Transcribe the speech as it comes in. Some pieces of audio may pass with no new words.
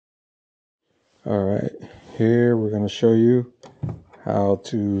All right, here we're going to show you how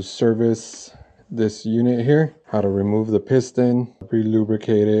to service this unit here, how to remove the piston,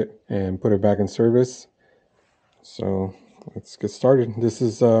 re-lubricate it, and put it back in service. So let's get started. This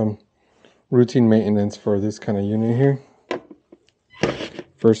is routine maintenance for this kind of unit here.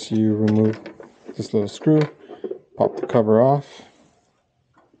 First, you remove this little screw, pop the cover off.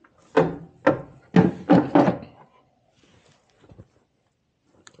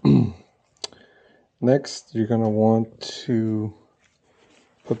 Next, you're going to want to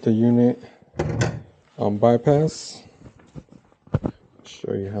put the unit on bypass. I'll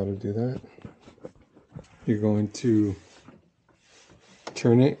show you how to do that. You're going to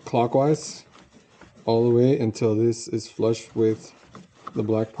turn it clockwise all the way until this is flush with the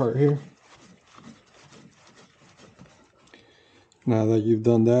black part here. Now that you've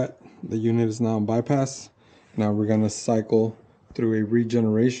done that, the unit is now on bypass. Now we're going to cycle through a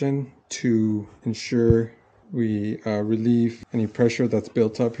regeneration to ensure we relieve any pressure that's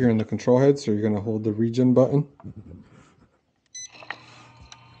built up here in the control head. So you're going to hold the regen button.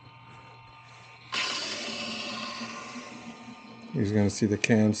 You're going to see the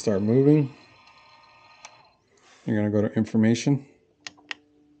cam start moving. You're going to go to information.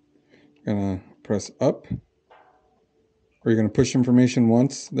 You're going to press up. Or you're going to push information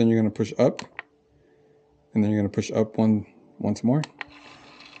once, then you're going to push up. And then you're going to push up once more.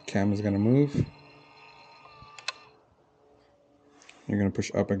 Cam is going to move. You're going to push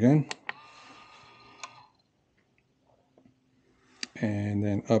up again. And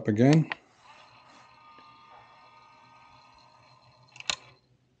then up again.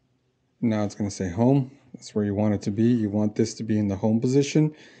 Now it's going to say home. That's where you want it to be. You want this to be in the home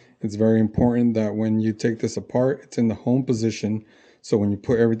position. It's very important that when you take this apart, it's in the home position. So when you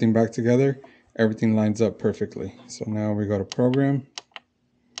put everything back together, everything lines up perfectly. So now we go to program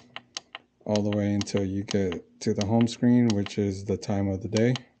all the way until you get to the home screen, which is the time of the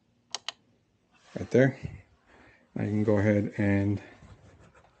day right there. Now you can go ahead and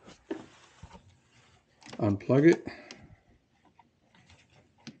unplug it.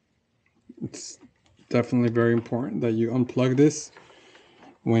 It's definitely very important that you unplug this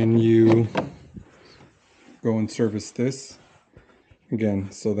when you go and service this.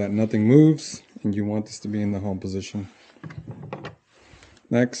 Again, so that nothing moves, and you want this to be in the home position.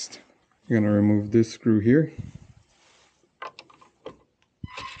 Next, you're going to remove this screw here.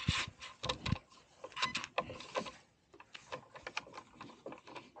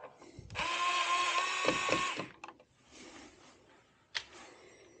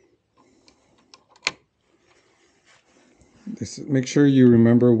 Make sure you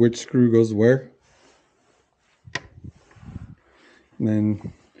remember which screw goes where. And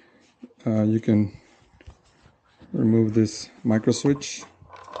then you can remove this micro switch,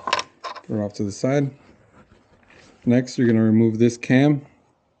 put it off to the side. Next, you're going to remove this cam.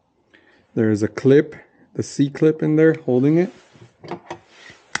 There is a clip, the C clip in there holding it.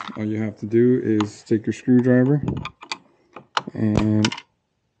 All you have to do is take your screwdriver and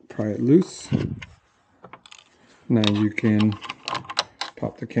pry it loose. Now you can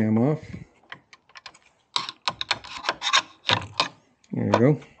pop the cam off. There you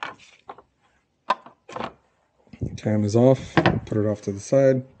go. Cam is off. Put it off to the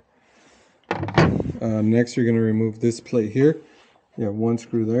side. Next, you're going to remove this plate here. You have one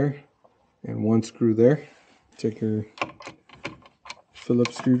screw there and one screw there. Take your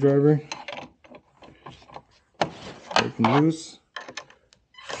Phillips screwdriver. Break them loose.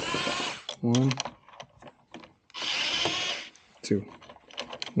 One, two.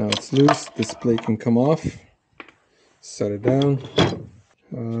 Now it's loose. This plate can come off. Set it down.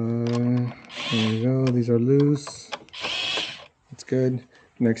 There you go. These are loose. That's good.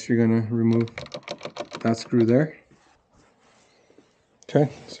 Next, you're going to remove that screw there.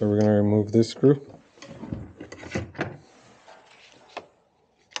 Okay, so we're going to remove this screw.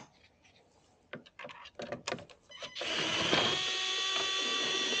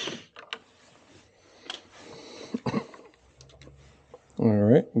 All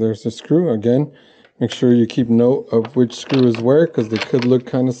right, there's the screw. Again, make sure you keep note of which screw is where, because they could look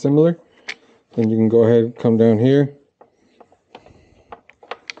kind of similar. Then you can go ahead and come down here.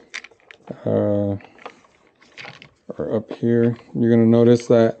 Or up here. You're going to notice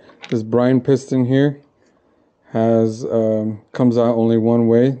that this brine piston here has comes out only one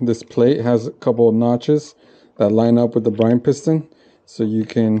way. This plate has a couple of notches that line up with the brine piston. So you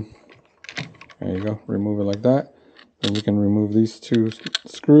can, there you go, remove it like that. And you can remove these two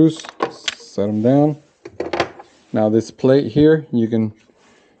screws, set them down. Now this plate here, you can,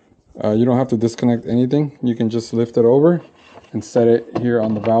 you don't have to disconnect anything. You can just lift it over and set it here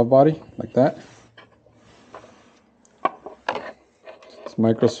on the valve body like that. This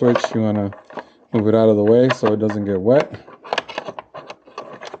micro switch, you want to move it out of the way so it doesn't get wet.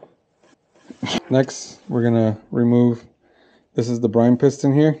 Next, we're going to remove, this is the brine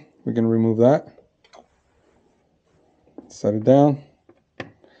piston here. We can remove that. Set it down.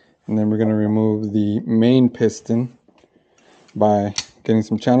 And then we're going to remove the main piston by getting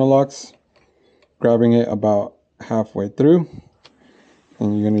some channel locks, grabbing it about halfway through,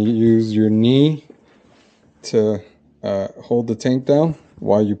 and you're going to use your knee to hold the tank down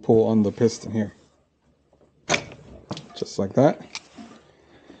while you pull on the piston here. Just like that.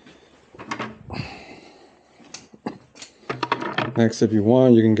 Next, if you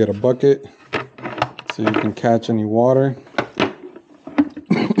want, you can get a bucket so you can catch any water.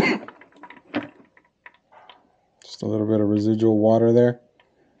 Just a little bit of residual water there.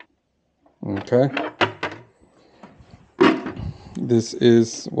 Okay. This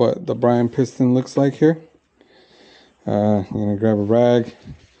is what the brine piston looks like here. You're going to grab a rag,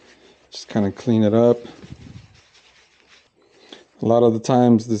 just kind of clean it up. A lot of the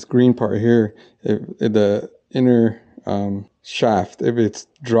times this green part here, the inner shaft, if it's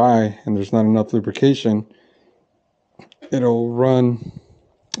dry and there's not enough lubrication, it'll run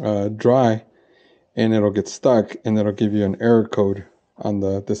dry and it'll get stuck, and it'll give you an error code on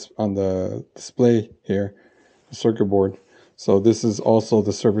the display here, the circuit board. So this is also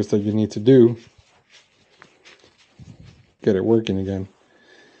the service that you need to do, get it working again.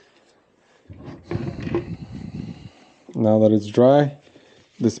 Now that it's dry,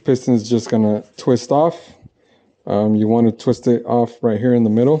 this piston is just going to twist off. You want to twist it off right here in the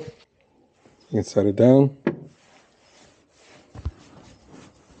middle. You can set it down.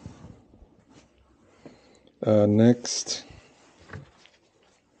 Next,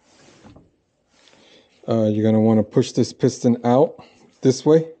 you're going to want to push this piston out this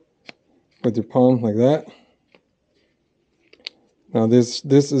way with your palm like that. Now this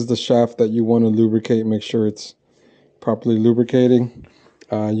is the shaft that you want to lubricate. Make sure it's properly lubricating.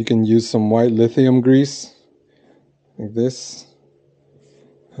 You can use some white lithium grease like this.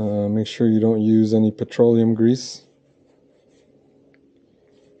 Make sure you don't use any petroleum grease.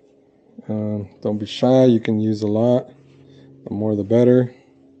 Don't be shy, you can use a lot. The more the better.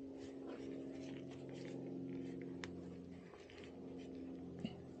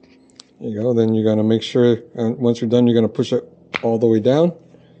 There you go. Then you're going to make sure, once you're done, you're going to push it all the way down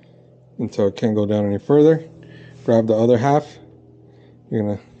until it can't go down any further. Grab the other half. You're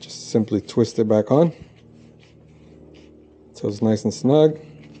going to just simply twist it back on so it's nice and snug.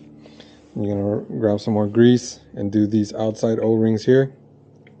 And you're going to grab some more grease and do these outside O-rings here.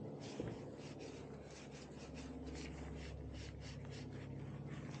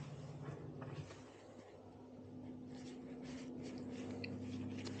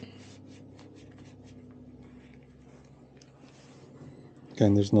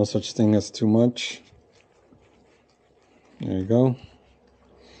 Again, there's no such thing as too much. There you go.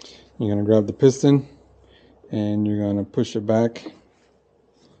 You're going to grab the piston and you're going to push it back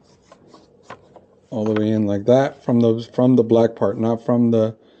all the way in like that from the black part, not from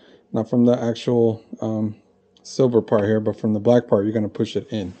the actual silver part here, but from the black part. You're going to push it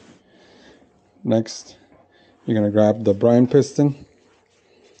in. Next, you're going to grab the brine piston,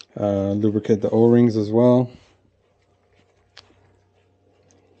 lubricate the O-rings as well,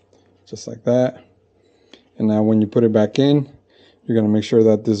 just like that. And now when you put it back in, you're going to make sure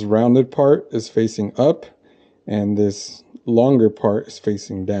that this rounded part is facing up and this longer part is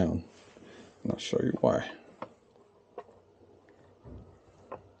facing down. And I'll show you why.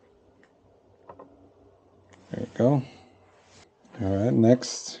 There you go. All right,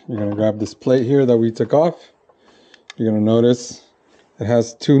 next you're going to grab this plate here that we took off. You're going to notice it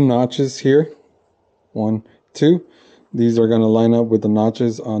has two notches here. 1, 2. These are going to line up with the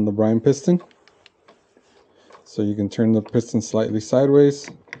notches on the brine piston. So you can turn the piston slightly sideways,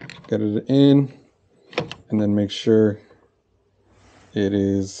 get it in, and then make sure it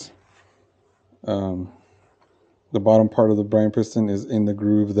is the bottom part of the brine piston is in the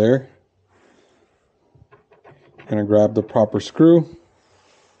groove there. You're going to grab the proper screw.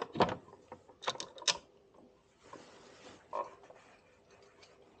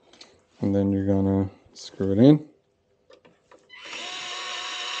 And then you're going to screw it in.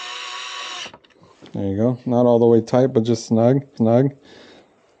 There you go. Not all the way tight, but just snug.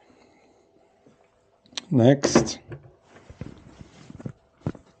 Next,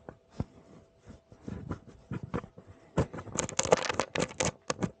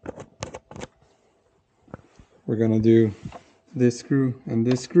 we're going to do this screw and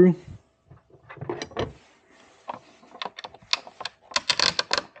this screw.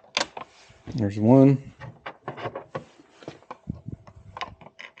 There's one.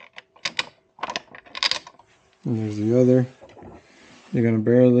 And there's the other. You're gonna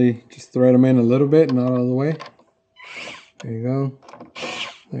barely just thread them in a little bit, not all the way. There you go.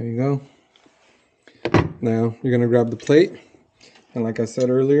 There you go. Now you're gonna grab the plate. And like I said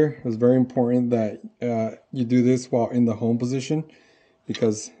earlier, it was very important that you do this while in the home position,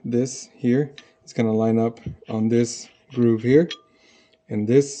 because this here is going to line up on this groove here, and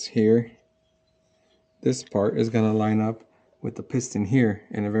this here, this part is going to line up with the piston here.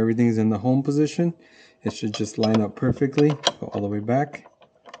 And if everything is in the home position, it should just line up perfectly. Go all the way back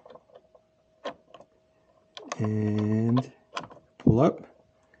and pull up,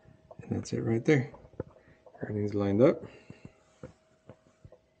 and that's it right there. Everything's lined up.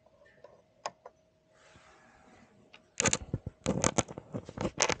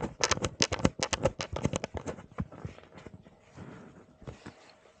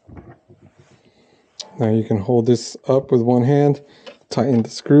 Now you can hold this up with one hand, tighten the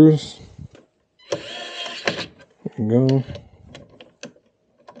screws. There you go.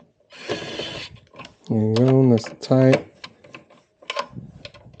 There you go, nice and tight.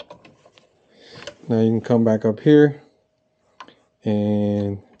 Now you can come back up here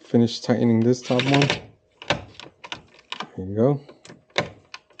and finish tightening this top one. There you go.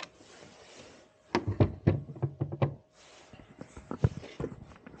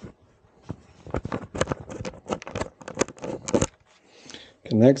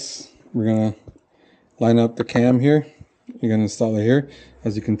 Okay, next we're gonna line up the cam here. You're gonna install it here.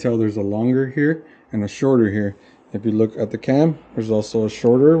 As you can tell, there's a longer here and a shorter here. If you look at the cam, there's also a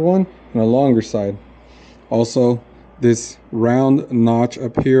shorter one and a longer side. Also, this round notch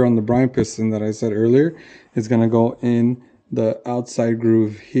up here on the brine piston that I said earlier is gonna go in the outside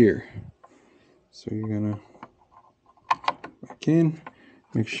groove here. So you're gonna back in,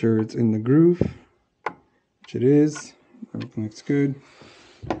 make sure it's in the groove, which it is. Everything looks good.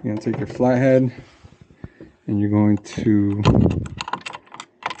 You're gonna take your flathead and you're going to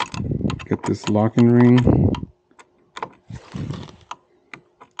get this locking ring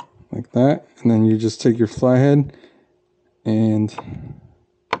like that, and then you just take your flathead and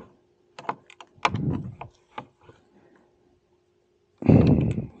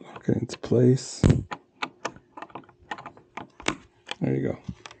lock it into place. There you go,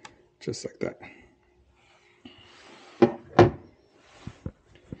 just like that.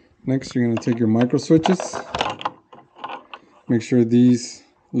 Next, you're going to take your micro switches. Make sure these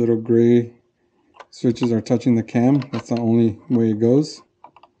little gray switches are touching the cam. That's the only way it goes.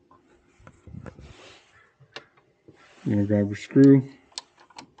 You're going to grab your screw,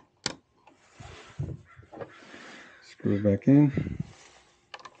 screw it back in.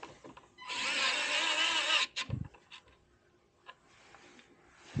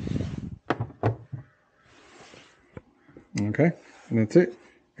 Okay, and that's it.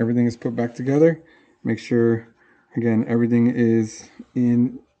 Everything is put back together. Make sure, again, everything is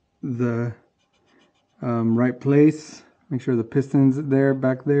in the right place. Make sure the piston's there,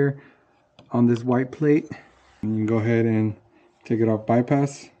 back there on this white plate. And you can go ahead and take it off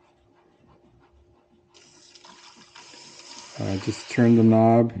bypass. Just turn the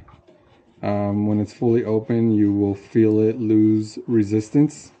knob. When it's fully open, you will feel it lose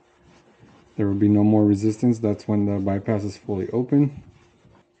resistance. There will be no more resistance. That's when the bypass is fully open.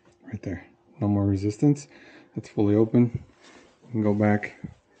 Right there, no more resistance. That's fully open. You can go back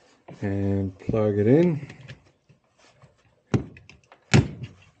and plug it in.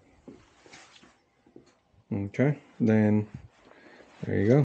 Okay, then there you go.